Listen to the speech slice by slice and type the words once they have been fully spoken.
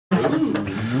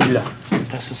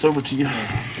Pass this over to you.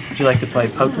 Would you like to play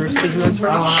poker decisions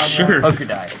first? Sure. Poker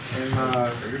dice.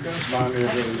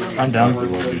 I'm down.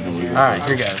 Alright,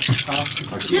 here goes.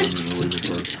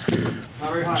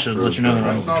 I should let you know that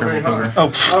I'm terrible poker.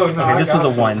 Oh, okay, this was a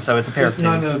 1, so it's a pair of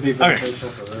 2s. Okay.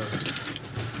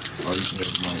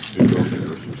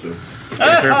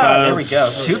 There we go.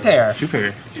 2 pair. 2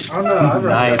 pair.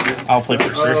 Nice. I'll play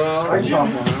first, sir.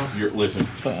 Listen,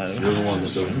 you're the one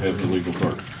that doesn't have the legal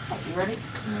card. You ready?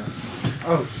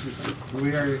 Oh,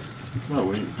 we are. No,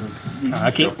 wait.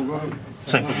 Okay.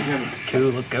 Same.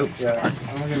 Cool, let's go. Yeah, I'm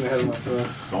getting ahead of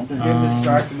myself. I'm getting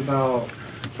distracted about.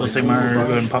 Let's take my. Go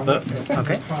ahead and pop that.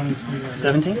 Okay.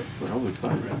 17? I was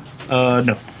excited.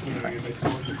 No.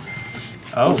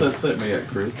 Oh. What's that set me at,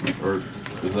 Chris? Or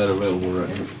is that available right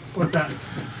now? What's that?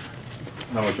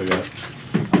 How much I got?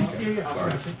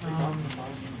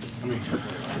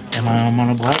 Am I on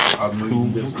mono black?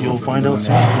 You'll find out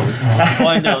soon.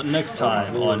 Find out next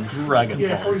time on Dragon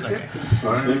Balls. Okay.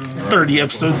 30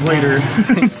 episodes later.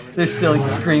 They're still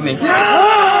screaming.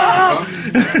 Oh,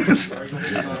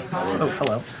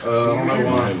 hello. I don't know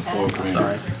why.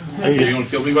 Sorry. Hey, you want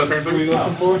to kill me by turn 3? Oh,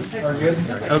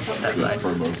 that side.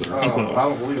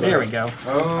 There we go.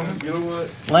 You know what?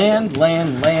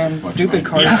 Land. Stupid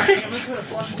card.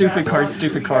 Stupid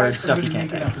card. Stuff you can't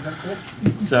take.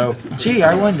 So, gee,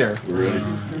 I wonder.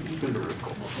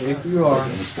 If you are.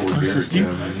 Assist you?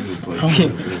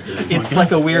 It's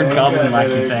like a weird goblin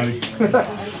lackey thing.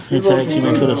 It's actually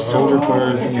you put a soldier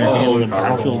card in your hand with a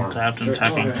battlefield tapped and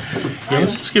attacking. Yeah,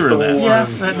 let's just get rid of that. Yeah,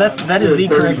 that is the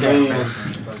correct answer.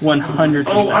 100%.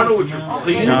 Oh, I know what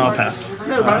you're. No, I'll pass.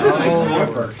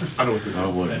 I know what this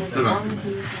is.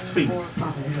 It's Phoenix.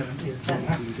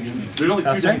 There's only 2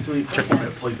 decks in each that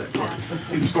plays that card.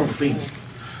 Dude, Storm of Phoenix.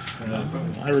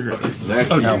 I regret that.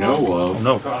 That you know of.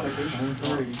 No.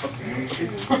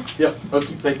 Yep.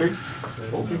 Okay, take 3.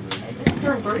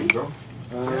 Sir, Birdie?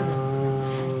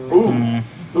 Ooh.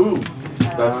 Ooh.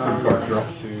 That's a good card draw.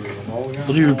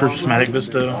 We'll do Prismatic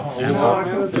Vista. I'm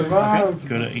gonna survive.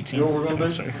 Go to 18. You know what we're gonna do?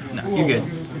 Sorry. No, you're good.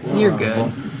 You're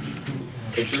good.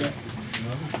 Take 3.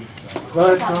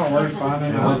 But it's not worth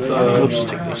finding out. We'll just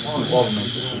take this.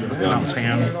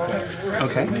 Tan.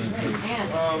 Okay.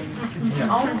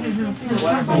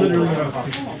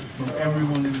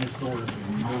 Everyone in the store.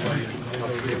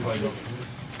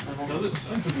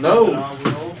 No.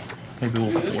 Maybe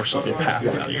we'll force up a path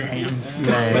out of your hand.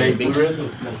 Maybe. Blue red?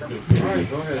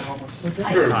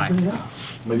 Hi.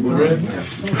 Maybe blue red?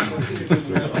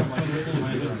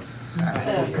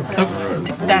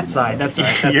 That side. That's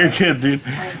right. You're good, dude.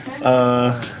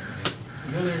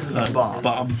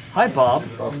 Bob. Hi, Bob.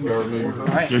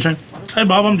 Your turn. Hey,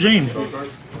 Bob, I'm Jane.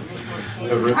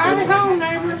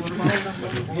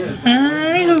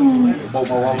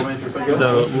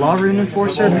 So, Law-Rune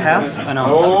Enforcer, pass, and on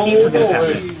upkeep, we're going to pass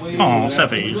it. Oh,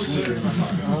 Seppies.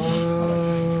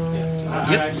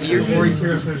 Yep, you're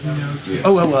good.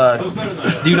 Oh, well,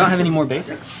 do you not have any more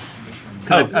basics?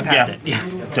 I've had it. Yeah.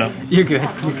 You're good.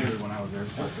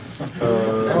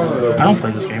 I don't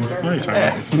play this game. What are you talking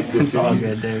about? It's all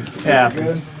good, dude. It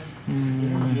happens.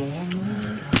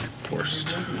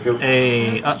 Forced.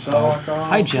 Hey,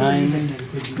 hi,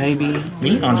 Giant. Maybe.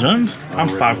 Me on Jund? I'm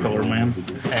 5-color, man.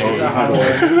 Hey.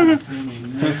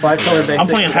 5-color basic. I'm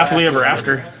playing Happily Ever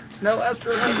After. No,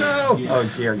 Esther, no! Oh,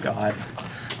 dear God.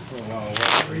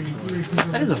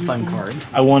 That is a fun card.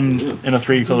 I won in a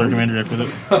 3-color commander deck with it.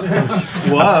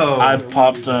 Whoa! I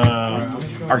popped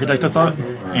Architect, I thought,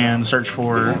 and searched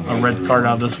for a red card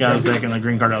out of this guy's deck and a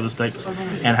green card out of this deck,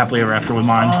 and Happily Ever After with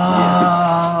mine.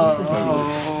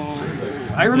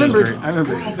 I remember.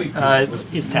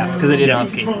 It's tapped because I didn't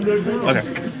upkeep. Okay.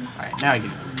 Alright, now you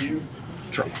can.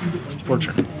 Draw. For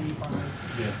turn.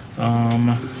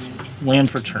 Land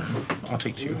for turn. I'll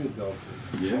take 2.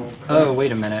 Oh,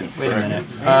 wait a minute.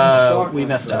 We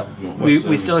messed up.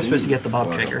 We still are supposed to get the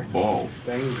Bob trigger.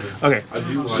 Okay.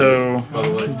 So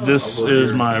this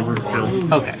is my root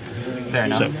kill. Okay. Fair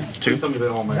enough. So 2.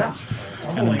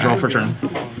 And then draw for turn.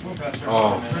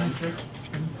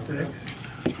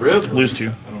 Lose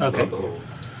 2. Okay.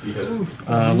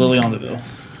 Lily on the Ville.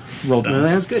 Roll down.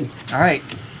 That's good. Alright.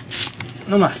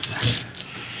 No mas.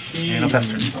 And a pass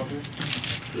turn.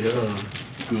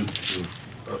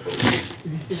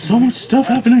 So much stuff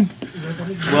happening.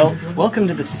 Well, welcome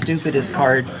to the stupidest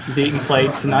card being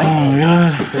played tonight. Oh my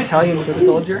god. Battalion Foot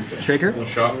Soldier. Trigger. We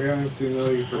haven't seen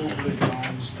Lily for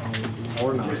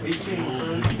or not.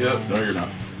 Yep, no, you're not.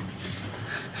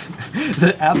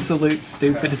 The absolute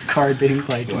stupidest card being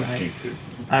played tonight.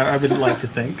 I would like to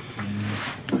think.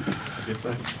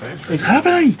 What's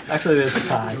happening? Actually, there's a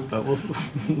tie, but we'll see.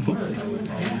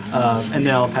 And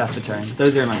then I'll pass the turn.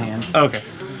 Those are in my hand. Okay.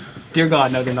 Dear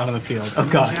God, no, they're not on the field. Oh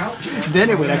God. Then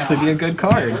it would actually be a good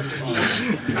card.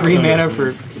 3 mana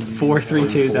for 4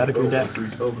 3/2s out of your deck.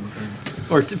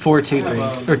 Or 4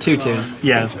 2/3s. Or 2 2s.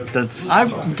 Yeah, that's.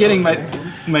 I'm getting my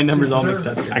numbers all mixed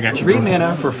up here. I got you. 3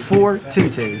 mana for 4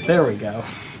 2/2s. There we go.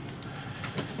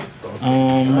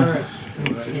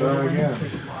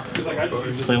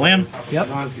 Play land. Yep.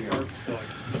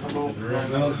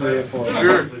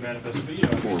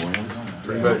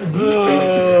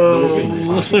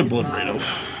 Let's play Blood Raid.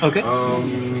 Okay.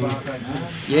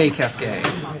 Yay, Cascade.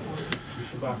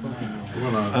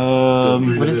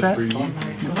 What is that?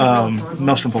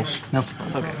 Maelstrom Pulse. Maelstrom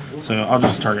Pulse, okay. So I'll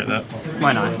just target that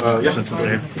Why not? since it's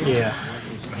there. Yeah.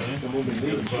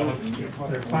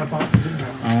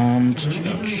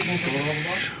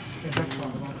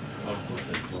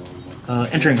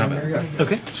 Entering combat.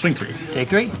 Okay. Swing 3. Take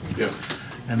 3.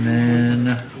 And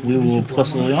then we will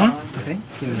plus Liliana. Okay.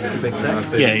 Give me 2 big sec.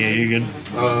 Yeah, you're good.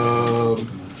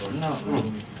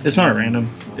 It's not random.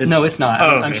 No, it's not.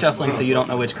 Oh, okay. I'm shuffling so you don't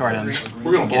know which card I'm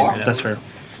We're gonna block. rid of. That's fair.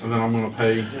 And then I'm gonna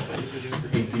pay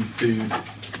 8 these 2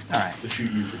 Alright. to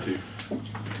shoot you for 2.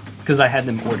 Because I had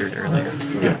them ordered earlier.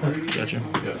 Yeah. Gotcha.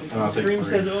 Yeah. And I'll take 3. I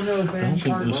don't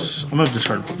think this. I'm gonna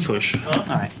discard push.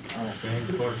 Alright.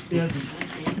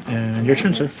 And your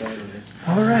turn, sir.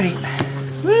 Alright.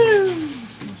 Woo!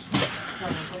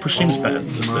 Push seems bad.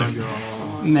 This thing.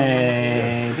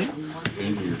 Maybe.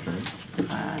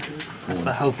 That's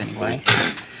the hope anyway.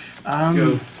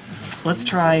 Let's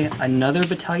try another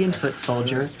Battalion foot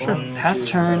soldier. Sure. Pass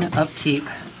turn, upkeep,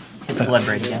 hit the blood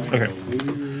braid again. Okay.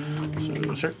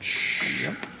 So search.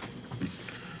 Yep.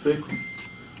 6.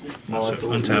 So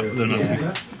untap, then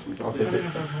upkeep. I'll take it.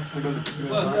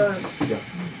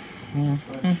 I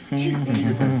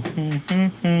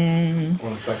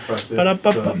want to sacrifice this.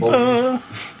 Ba-da-ba-ba-ba.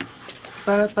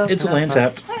 It's a land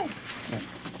tapped.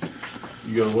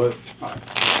 You go what?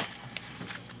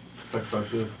 Sacrifice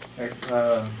this.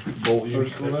 Bolt you.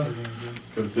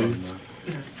 Go 2.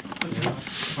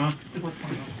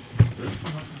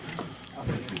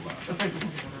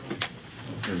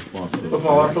 What's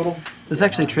my life total? This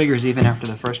actually triggers even after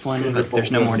the first one, but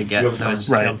there's no more to get, so it's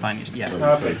just Right. failed finding. Yeah.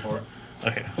 I'll pay for it.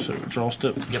 Okay, so draw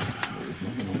step. Yep.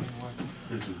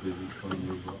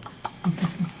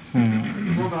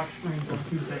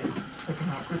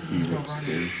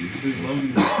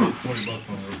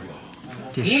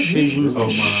 Decisions.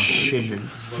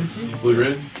 Blue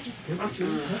red?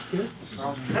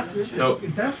 Yep.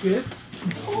 That's good.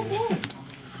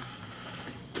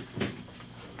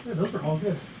 Yeah, those are all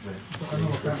good.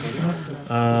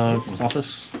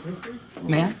 Clothis.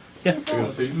 Man, Yeah.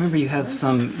 remember you have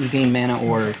some, you gain mana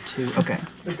or 2. Okay.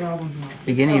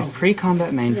 Beginning of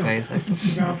pre-combat main phase. I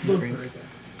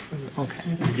Okay.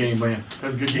 Good game, man.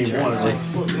 That's a good game. Interesting.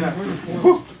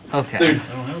 Okay. Dude,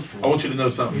 I want you to know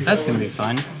something. That's gonna be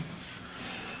fun.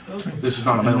 This is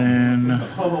not a And mount. then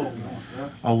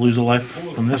I'll lose a life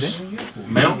from this.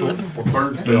 Mount or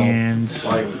third spell. And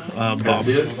Like Bob.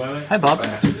 this. Hi, Bob.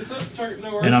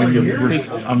 And I'm gonna go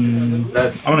ahead and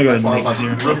make this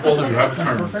here. Roof boulder, you have a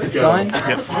turn. It's Go. fine.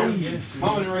 Yep.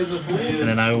 And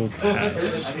then I will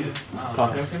pass.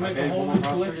 Caucus.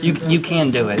 You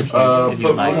can do it if Put you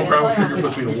one like. more travel trigger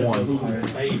puts me to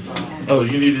 1. Oh,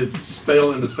 you need to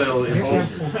spell into spell into.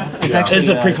 It's actually It's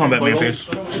a pre-combat main phase.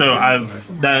 So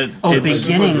Oh, it's,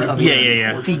 beginning of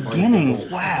Yeah. beginning.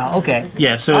 Wow. Okay.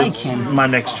 Yeah, so I can- my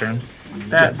next turn.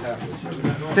 That's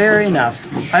fair enough.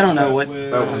 I don't know what.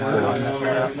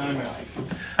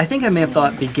 I think I may have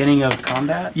thought beginning of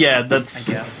combat. Yeah, that's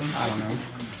I guess. I don't know.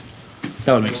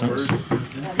 that would make sense.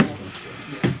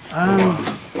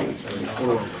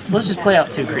 Let's just play out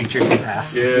 2 creatures and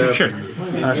pass. Yeah. Sure.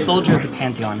 Soldier of the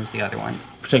Pantheon is the other one.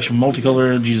 Protection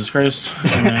multicolor, Jesus Christ.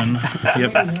 And then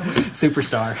yep.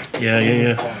 Superstar.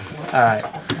 Yeah. Alright.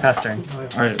 Pass turn.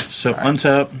 Alright, so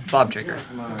untap, Bob trigger.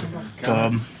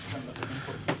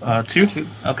 2.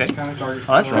 Okay. Oh,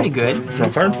 that's pretty good. Draw a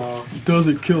card.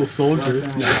 Doesn't kill soldier.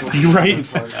 You're right.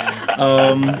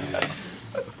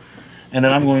 And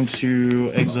then I'm going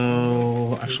to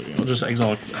exile. Actually, I'll just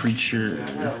exile a creature.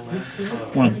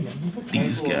 One of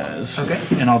these guys. Okay.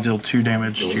 And I'll deal 2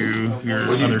 damage to your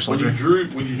other soldier.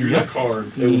 When you drew that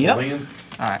card, it was Yep. land.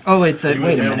 Alright. Oh, it's a.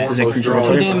 Wait a minute. Is it creature 2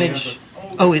 player? damage.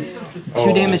 Oh, it's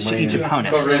 2 damage to each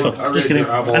opponent. Just kidding.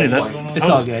 I knew that. It's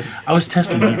all good. I was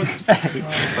testing you.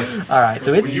 Alright,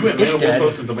 so it's dead.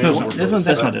 This one's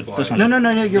That's not it. That's not No, it.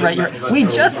 no, you're right. We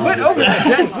just went over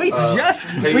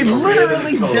that. We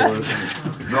literally just.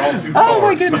 Oh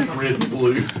my goodness. Red,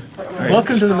 blue.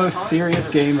 Welcome to the most serious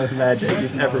game of Magic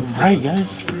you've ever played. Alright,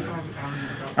 guys.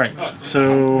 Alright,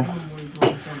 so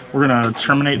We're gonna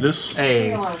terminate this,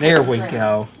 Hey, there we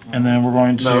go. and then we're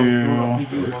going to.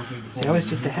 See, I was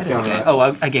just ahead of the game. Oh,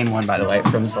 I gained 1, by the way,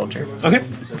 from the soldier. Okay.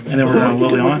 And then we're gonna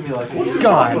Liliana,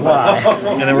 God, why?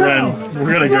 and then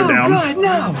we're gonna go down, God,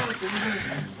 no!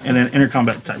 and then enter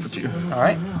combat attack for 2.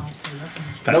 Alright.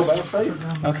 Pass.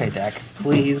 Okay, Dak.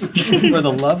 Please, for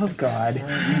the love of God,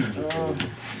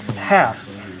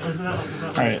 pass.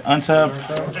 Alright, untap,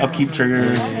 upkeep trigger,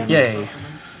 Yay.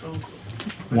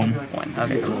 1. 1.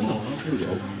 Okay, cool.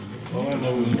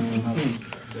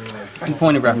 In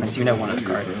point of reference, you know one of the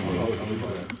cards.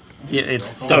 Yeah, it's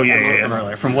still from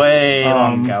earlier, from way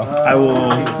long ago. I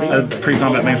will,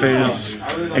 pre-combat main phase,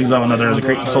 exile another of the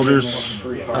create soldiers.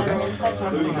 Okay.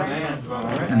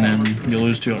 And then you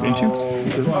lose 2 on into.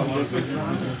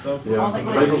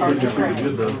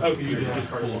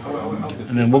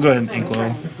 And then we'll go ahead and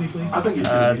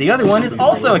Inklo. The other one is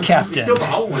also a captain. The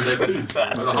hollow one deck too.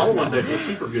 The hollow one deck was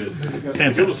super good. It was super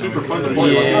Fantastic. fun to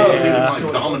play. Yeah. Like,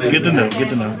 dominated. Good to know, good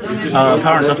to know.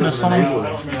 Power and toughness on them?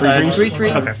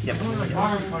 3/3. Okay. Yep.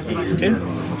 Okay.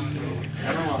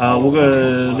 We'll go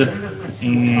ahead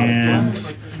and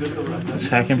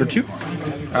attack him for 2.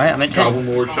 Alright, I'm at 10. Goblin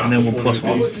Lord shot. And then we'll plus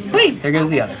 1. Wait, there goes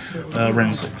the other.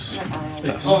 Round 6.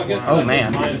 Yes. Oh,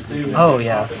 man. Oh,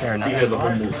 yeah, fair enough.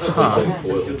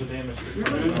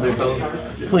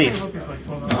 Please.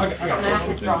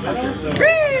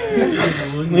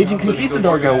 Legion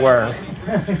Conquistador go whir.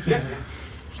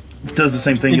 Does the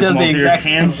same thing. He Gets does them the all to your exact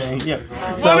same hand. thing. Yep.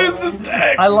 So, What is this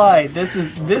deck? I lied. This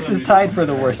is tied for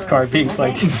the worst card being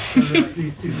played.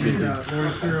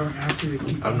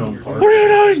 I've known What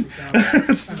are you doing?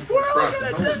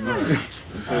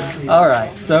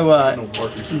 Alright, so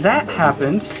that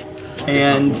happened,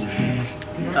 and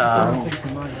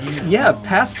yeah,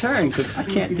 pass turn, because I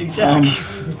can't do jack.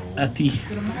 At the.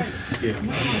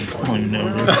 Oh no.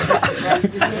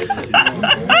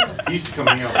 He's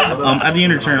coming out. At the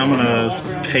end of turn, I'm gonna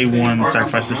pay 1,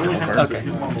 sacrifice this draw card. Okay.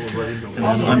 And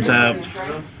then untap,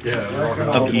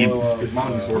 upkeep,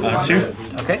 2.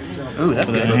 Okay. Ooh,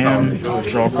 that's Put it in good. hand,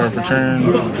 draw a card for turn.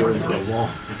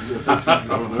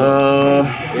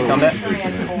 Combat?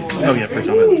 Oh yeah,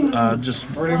 pre-combat. Just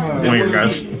one of your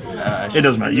guys. It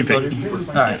doesn't matter, you pick.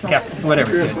 Alright, captain.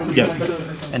 Whatever's good. Yep.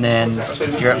 And then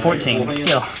you're at 14.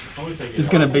 Still. It's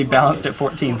going to be balanced at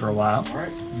 14 for a while.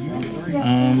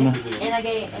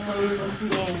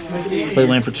 Play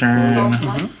land for turn. Go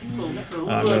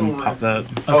ahead and pop that.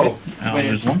 Oh,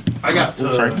 There's 1. I got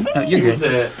to. Sorry. Oh, you're He was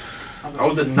good. I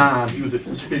was at 9. He was at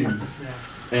 2.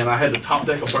 And I had to top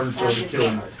deck a burn spell to kill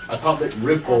him. I top deck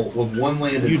Rift Bolt with 1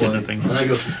 land in You did play. nothing. And I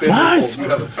go, suspend Nice. Rift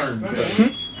Bolt, you have a turn.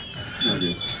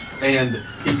 And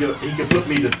he could put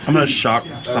me to 2. I'm gonna shock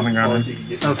Stomping Ground.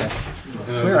 Okay. I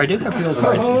swear, I do have real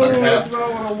cards in here.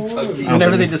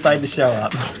 Whenever they decide to show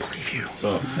up.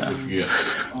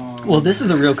 Well, this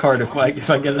is a real card if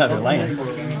I get another land.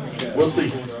 We'll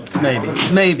see. Maybe.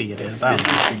 Maybe it is. I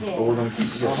don't know.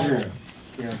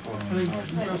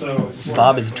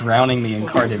 Bob is drowning me in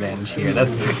card advantage here.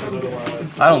 That's.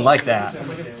 I don't like that.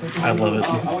 I love it.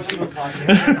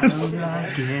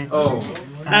 Oh,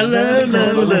 I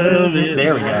love it.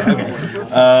 There we go. Okay.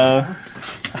 Uh,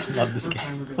 I love this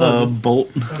game. Bolt.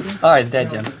 Alright, it's dead,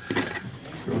 Jim.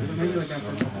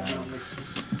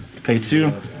 Pay 2.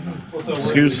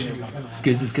 Scooze.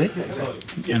 Scooz is good.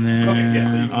 And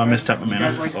then mistap my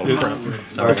mana. Oops.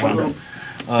 Sorry.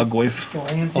 Goif.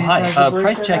 Oh, hi.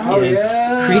 Price check is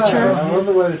creature.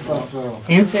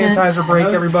 Hand sanitizer break,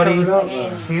 everybody.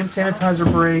 Hand sanitizer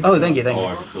break. Oh, thank you, thank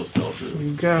you. There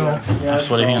you go. That's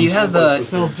what it is. Do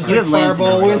you have lands in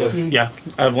Fireball your whiskey. Yeah.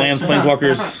 I have lands,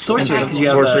 planeswalkers, Sorcery, 'cause you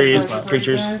have, sorceries,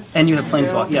 creatures. and you have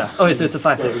planeswalk. Yeah. Oh, so it's a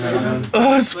 5/6.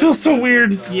 Oh, it feels so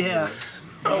weird. Yeah.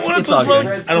 I don't want It's to touch all my.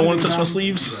 good. I don't want to touch my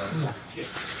sleeves. It's,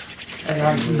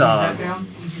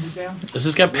 Does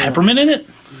this got peppermint in it?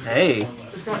 hey.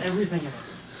 It's got everything in it.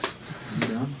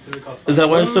 Is that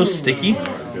why it's so sticky?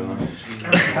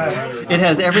 It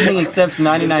has everything except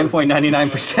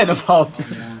 99.99% of all.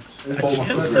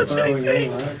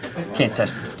 Can't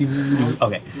touch this.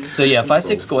 Okay. So yeah,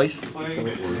 5/6 Goif.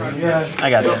 I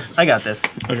got this. I got this.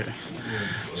 Okay.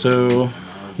 So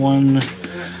 1,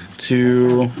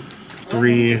 2,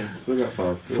 3,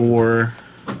 4,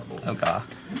 Oh god.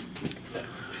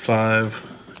 5,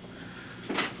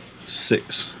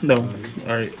 6. No. All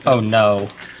right. Oh no.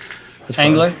 That's 5.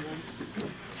 Angler?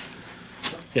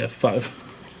 Yeah, 5.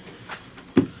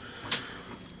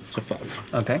 So 5.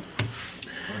 Okay.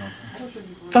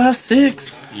 5,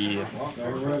 6. Yeah.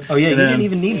 Oh yeah, you then- didn't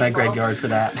even need my graveyard for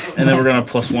that. And then we're gonna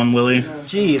 +1 Willy.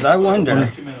 Jeez, I wonder.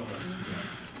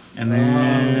 And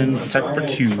then attack for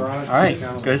 2. Alright,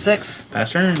 go to 6.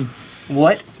 Pass turn.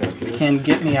 What can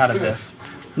get me out of this?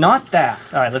 Not that.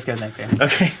 Alright, let's go next turn.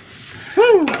 Okay.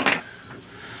 Woo!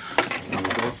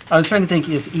 I was trying to think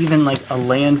if even like a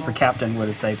land for Captain would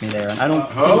have saved me there, and I don't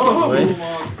think it would.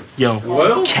 Yo,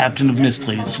 Well, Captain of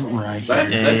Misplays, right here.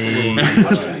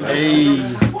 Hey.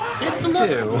 Best of luck.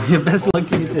 Best of luck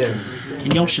to you too.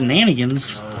 And yo,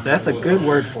 shenanigans. That's a good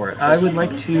word for it. I would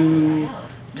like to...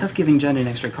 It's tough giving Jen an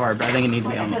extra card, but I think it needs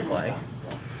to be on the play.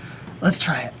 Let's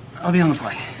try it. I'll be on the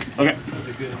play. Okay.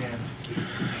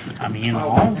 I mean,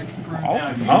 I'll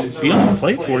be on the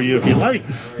plate for you if you like.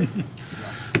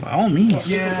 By all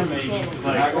means. Yeah, maybe.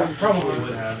 Like, I probably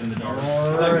would have in the dark.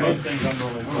 Like most things I'm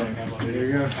normally playing against. There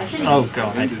you go. Oh,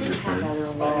 God.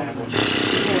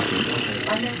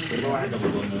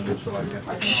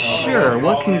 Sure,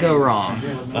 what can go wrong?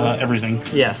 Everything.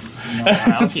 Yes.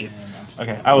 I'll keep.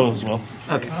 Okay, I will as well.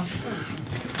 Okay.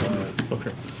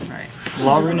 Okay. Alright.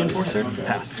 Law-Rune Enforcer?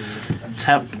 Pass.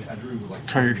 Tap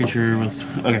target creature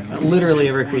with. Okay. Literally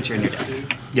every creature in your deck.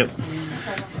 Yep.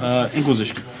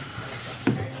 Inquisition.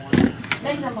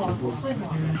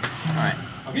 Alright.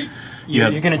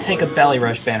 You're going to take a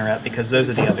Ballyrush Banneret because those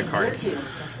are the other cards.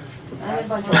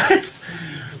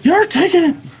 You're taking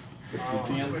it!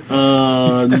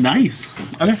 Nice.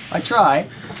 Okay. I try.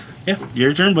 Yeah,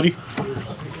 your turn, buddy.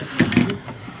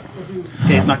 This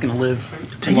guy's not going to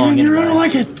live Take long it, you're anyway. gonna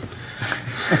like it.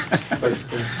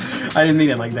 I didn't mean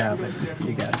it like that, but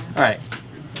you got it. Alright.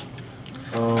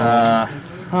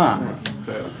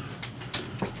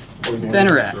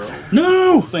 Banneret.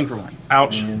 No! Swing for one.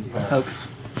 Ouch. Poke.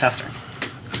 Pass turn.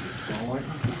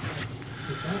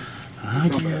 I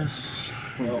guess.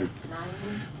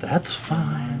 That's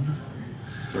fine.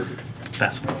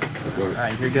 That's fine.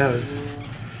 Alright, here goes.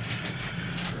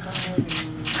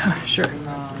 Sure.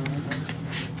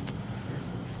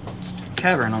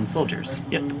 Cavern on soldiers.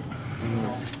 Yep.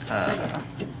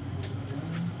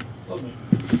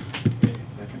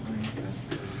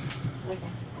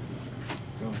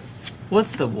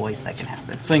 What's the voice that can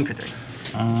happen? Swing for 3.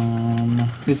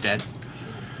 Who's dead?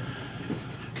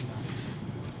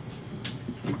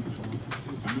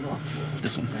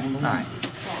 This one. Alright.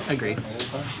 Agreed.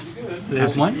 So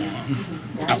there's one.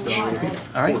 Ouch.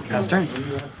 Alright, pass turn.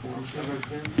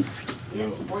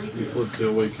 You flip to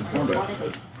awaken combat.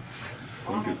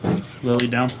 Lily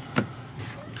down.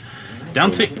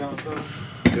 Down tick.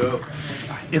 Go.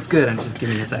 It's good, I'm just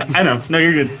giving you a second. I know. No,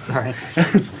 you're good. Sorry.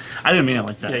 I didn't mean it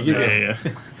like that. Yeah, you're good.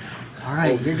 Yeah.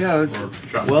 Alright, here goes.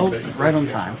 Well, right on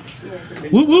time.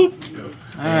 Whoop whoop.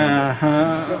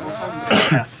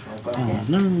 Pass. Oh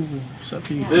no.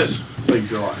 Something. This saves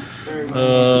your life.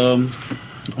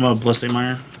 I'm gonna bless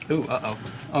Mire. Ooh, uh-oh.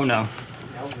 Oh no.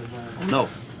 Oh no.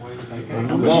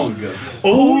 Long ago.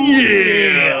 Oh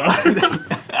yeah.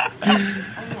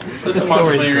 The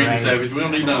story's great. Savage. We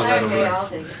don't need none of that over there.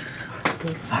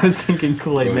 I was thinking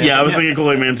Kool-Aid Man. Yeah, I was thinking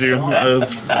Kool-Aid Man too. I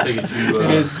was. Take it to,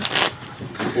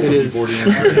 It is.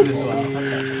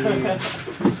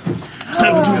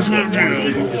 Snap into a snap jam.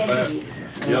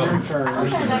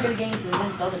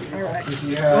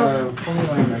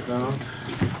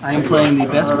 I am playing the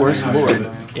best worst lord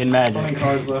in Magic.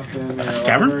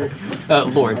 Cavern?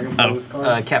 Lord. Oh.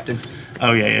 Captain.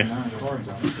 Oh yeah.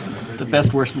 The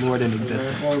best worst lord in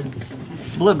existence.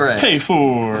 Bloodbread. Pay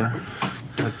for.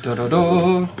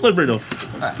 Do-do-do-do. Blood Braid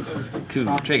off. Alright.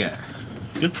 Cool. Trigger.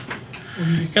 Good.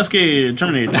 Cascade.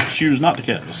 Terminate. Choose not to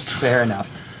cast. Fair enough.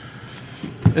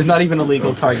 There's not even a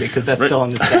legal target because that's still on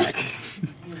the stack.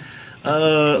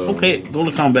 Okay. Go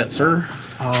to combat, sir.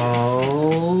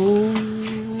 Oh.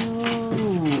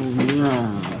 No.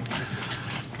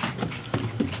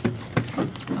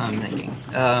 I'm thinking.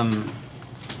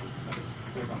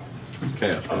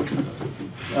 Chaos.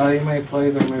 You may play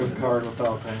the move card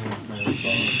without paying its move.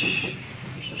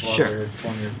 Sure. It's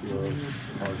one of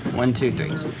your 1, 2, 3.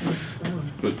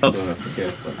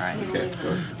 Alright.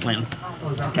 Land.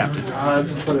 Captain.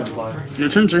 just put it in play. Your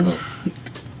turn, sir.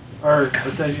 Or it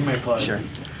says you may play. Sure.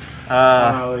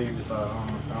 I'll let you decide. I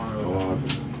don't really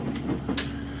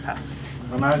Pass.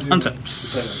 imagine Untap. you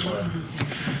put it in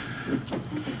play.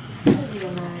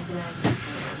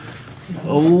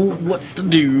 Oh, what to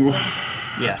do?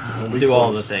 Yes. Do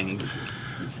all the things.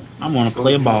 I'm gonna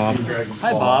play a Bob,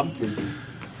 Hi, Bob.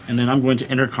 and then I'm going to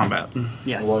enter combat.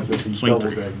 Yes. Swing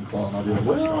 3.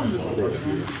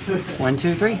 1,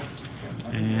 2, 3.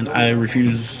 And I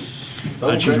refuse.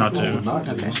 I choose not to.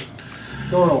 Okay.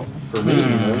 Doral. For me,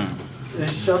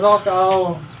 Is Shuddock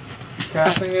Owl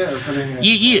casting it or putting it?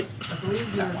 Yeah.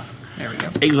 There we go.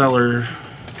 Exiler. I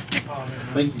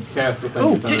think you cast the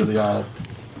Oh, things under the eyes.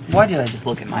 Why did I just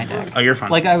look at my deck? Oh, you're fine.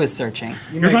 Like I was searching.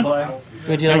 You're fine.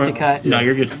 Would you like to cut? No,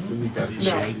 you're good.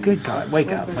 Jay, good God,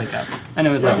 wake up, wake up. I know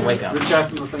it was like wake up. You're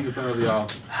casting the thing in front of the aisle.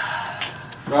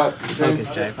 Right. Focus,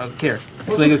 Jay. Here,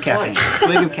 swig of caffeine.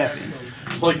 Swig of caffeine.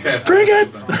 Play cast. Bring it!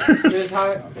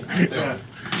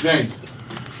 James.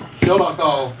 Shell dot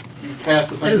call. You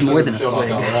cast the thing. That is more than a shell dot swig.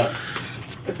 call,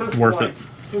 right? Worth it.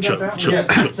 Chill.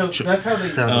 So that's how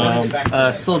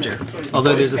they. Soldier.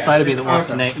 Although there's a side of me that wants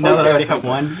to name. Now that I already have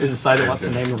one, there's a side that wants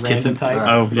to name a random type.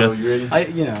 Oh, So, yeah. you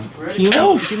ready? Human.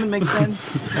 Elf! Human makes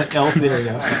sense. Elf. There we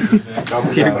go.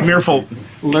 Mirfolk.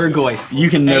 Lurgoy. You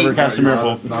can never cast a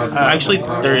Mirfolk. Actually,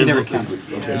 there is. Never count.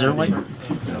 Is there a white? I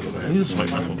think it's white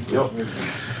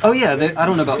Mirfolk. Oh yeah, I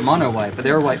don't know about mono white, but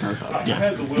they were white merfolk.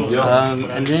 Yeah.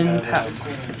 And then pass.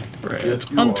 Right.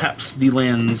 Untaps the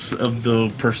lands of the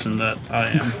person that I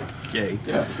am. Yay.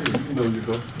 Yeah. You know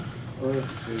yourself.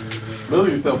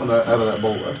 Build yourself out of that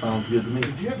bowl. That sounds good to me.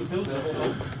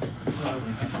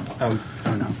 Oh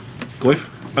no. Glyph?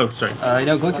 Oh, sorry.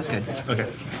 No, Glyph is good. Okay.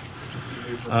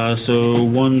 So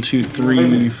 1, 2,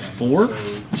 3, 4.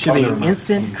 Should be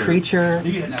instant, creature,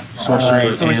 Sorcery,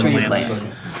 and land. land.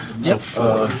 So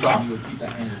 4.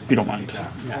 If you don't mind.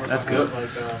 That's good.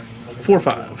 4,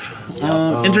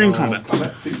 5. Entering combat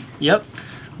Yep.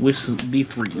 with the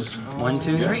 3s. 1,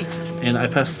 2, 3. And I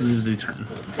pass the turn.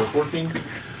 14.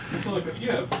 So like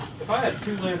if I had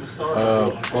 2 lands to start.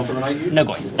 Bump of the night. No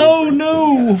going. Oh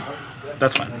no!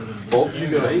 That's fine. Bolt. You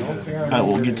go 8. I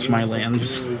will get to my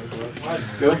lands.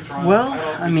 Go. Well,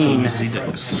 I mean,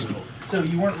 Z-Dex. So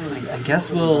you weren't really. I guess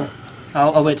we'll.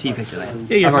 I'll wait till you pick the land.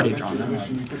 Yeah, I've already drawn them.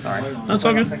 Sorry. That's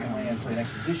all good.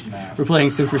 We're playing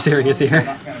super serious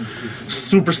here.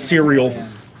 Super cereal.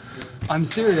 I'm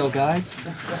cereal, guys.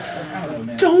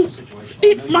 Don't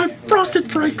eat my frosted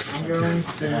flakes.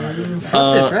 Frosted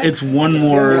It's one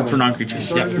more for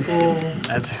non-creatures. Yep.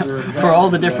 That's for all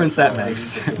the difference that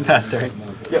makes. Faster.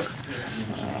 Yep.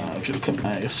 Should have kept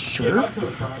my shirt.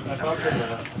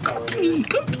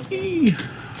 Cookie.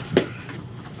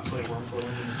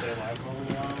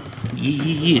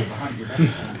 Yeah.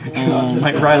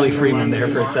 Like Riley Freeman there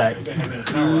for a sec. Yeah.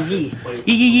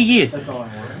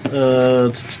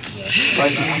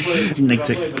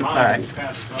 Nick-tick. Alright.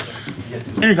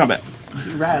 Enter combat. It's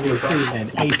Riley Freeman,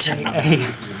 AKA.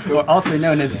 Or also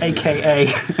known as AKA.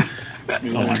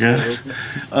 Oh my god.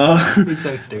 He's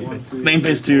so stupid. Name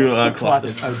phase 2,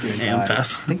 Colossus. Oh dear And God.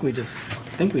 pass. I think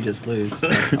we just lose.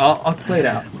 I'll play it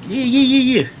out.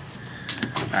 Yeah.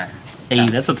 Alright. Hey,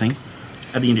 that's a thing.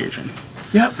 At the end of your turn.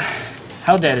 Yep.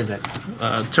 How dead is it?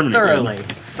 Terminate.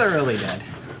 Thoroughly dead.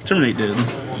 Terminate did.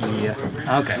 Yeah.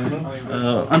 Okay.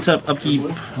 Untap, upkeep,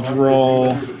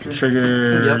 draw,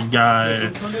 trigger, Yep.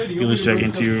 guy, you lose check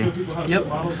into Yep.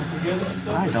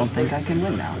 I don't think I can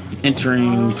win now.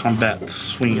 entering combat,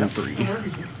 swinging 3.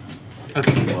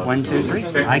 Okay. 1, 2,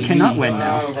 3. I cannot win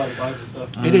now.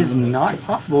 It is not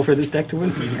possible for this deck to win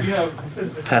from here.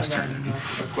 Pass turn.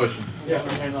 Question.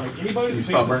 And like anybody who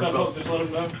stop picks burning stuff up, spells? just let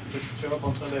them know. Just show up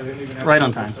on Sunday. They don't even have Right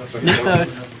on to time. stuff.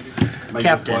 Nykthos. Make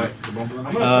Captain. this play. Bump of the I'm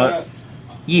night. gonna try. If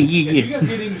you Yeah. guys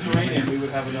get into terrain in, we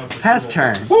would have enough. for Pass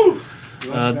sure. turn.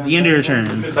 The end of your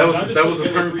turn. That was a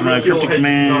turn. Cryptic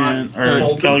command,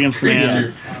 or Caligan's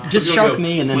command. Just shock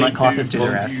me and then let Clothis do the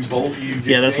rest.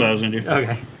 Yeah, that's what I was gonna do.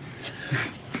 Okay.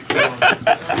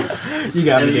 You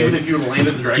got me, Even dude. if you would have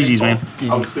landed the dragon, GG's, man.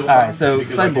 I would still Alright, so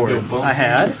because I could sideboard. go bump I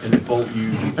had. and then bolt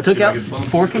you. I took out could bump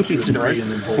 4 you, 2, 3, Conquistadors,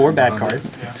 and then bolt 4 bad you.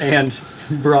 cards, and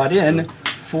brought in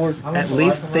 4. At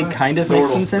least they kind of make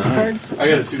some sense cards. I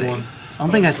got a Let's see. 2-1. I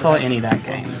don't think I saw any that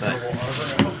game, but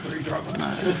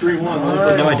It's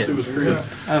 3-1. No, I It didn't. was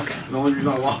Chris. okay. The only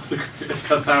reason I lost to Chris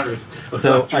got Tyrus.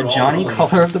 So a Johnny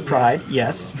Color of the Pride,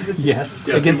 yes, Yeah, against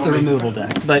the people make- removal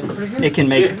deck, but it can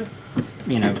make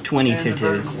 20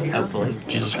 2/2s, hopefully.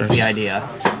 Jesus That's Christ. the idea.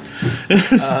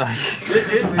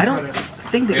 I don't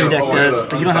think that your deck does.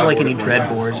 You don't have like any dread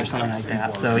boars or something like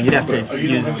that, so you'd have to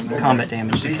use combat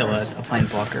damage to kill a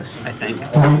planeswalker, I think.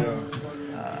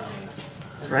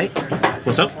 Right?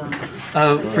 What's up?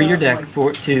 For your deck,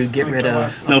 to get rid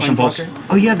of a Notion Pulse. planeswalker.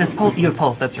 Oh yeah, this pulse. You have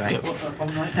pulse. That's right.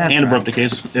 That's And right. abrupt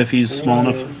case if he's small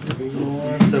enough.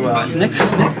 So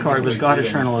next card was God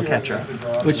Eternal Oketra,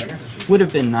 which would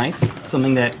have been nice,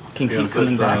 something that can keep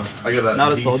coming back. I got that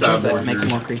Not a D soldier, but sideboard makes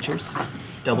here. more creatures.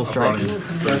 Double strike,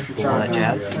 all that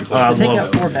jazz. So love take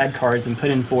out it. 4 bad cards and put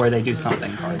in 4 they do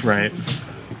something cards. Right.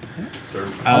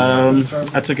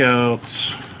 I took out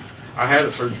I had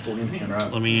a surgical in hand,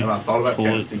 right? Let me and I thought about pull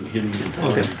it. casting, hitting it.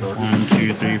 Okay. 1,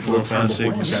 2, 3, 4, 5,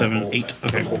 6, 7, 8.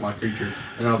 Okay. Pull my creature,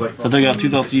 and I was like, So they got 2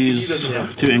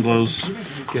 Thalties, 2 Inglows.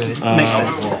 Good. Makes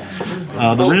sense.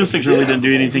 The Rune 6 really didn't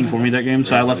do anything for me that game,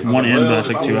 so I left 1 in, but I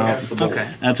took 2 out. Okay.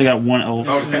 And I took out 1 Elf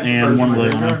and 1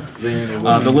 Liliana.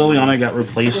 The Liliana got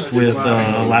replaced with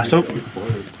Last Hope.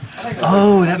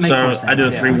 Oh, that makes more sense. So I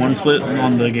did a 3-1 split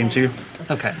on the game 2.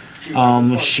 Okay.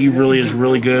 She really is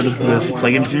really good with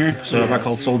Plague Engineer, so if I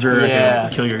called Soldier, I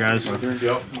could kill your guys.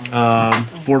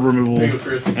 Board removal,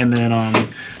 and then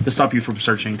to stop you from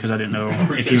searching, because I didn't know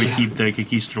if you would keep the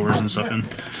Conquistadors and stuff in.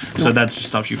 So that just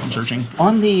stops you from searching.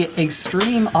 On the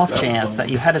extreme off chance that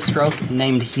you had a stroke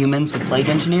named Humans with Plague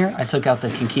Engineer, I took out the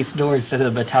Conquistador instead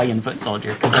of the Battalion Foot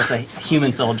Soldier, because that's a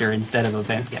human soldier instead of a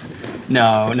Pantheon.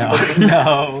 No.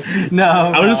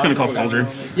 I was just going to call Soldier.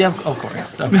 Yeah, of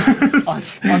course. On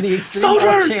the extreme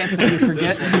off chance that you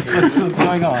forget what's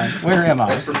going on. Where am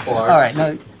I? Alright,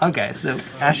 no. Okay, so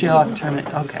Ashiok Tournament.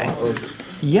 Okay.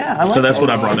 Yeah, I like So that's what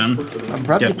I brought in.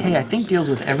 Abrupt Decay, I think, deals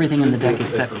with everything in the deck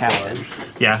except Captain.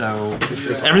 Yeah. So,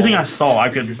 everything I saw, I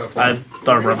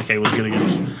thought Abrupt Decay was good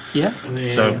against. yeah.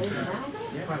 So,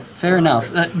 Fair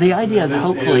enough. The idea is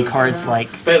hopefully cards like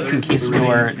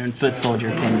Conquistador and Foot Soldier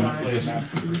can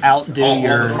outdo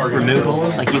your removal.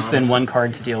 Like you spend 1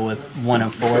 card to deal with 1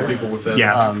 of 4.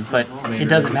 yeah. But it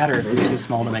doesn't matter if they're too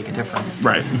small to make a difference.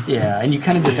 Right. Yeah, and you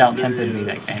kind of just out-tempted me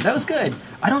that game. That was good.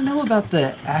 I don't know about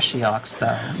the Ashioks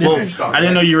though. I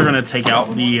didn't know you were going to take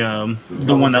out the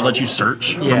one that lets you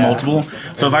search for multiple.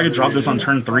 So if I could drop this on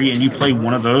turn 3 and you play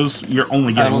one of those, you're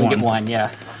only getting one. I only get 1,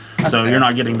 yeah. That's so fair. you're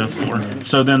not getting the 4.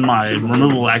 So then my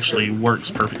removal actually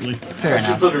works perfectly. Fair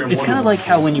enough. It's kind of like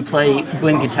how when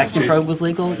Contexting Probe was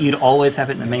legal, you'd always have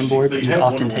it in the main board, but you'd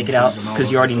often take it out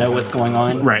because you already know what's going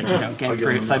on. Right. You know,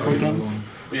 for sideboard games.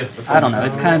 I don't know.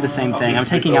 It's kind of the same thing. I'm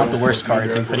taking out the worst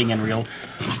cards and putting in real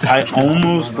stuff. I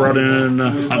almost brought in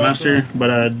Huntmaster, but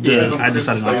I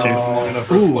decided not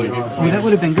to. Ooh, that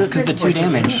would have been good because the 2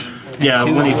 damage. Yeah,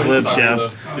 when he flips, yeah.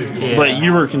 But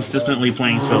you were consistently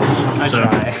playing spells. I So,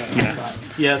 try.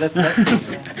 Yeah,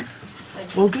 that's...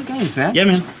 Well, good games, man. yeah,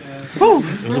 man. Woo!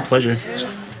 It was a pleasure.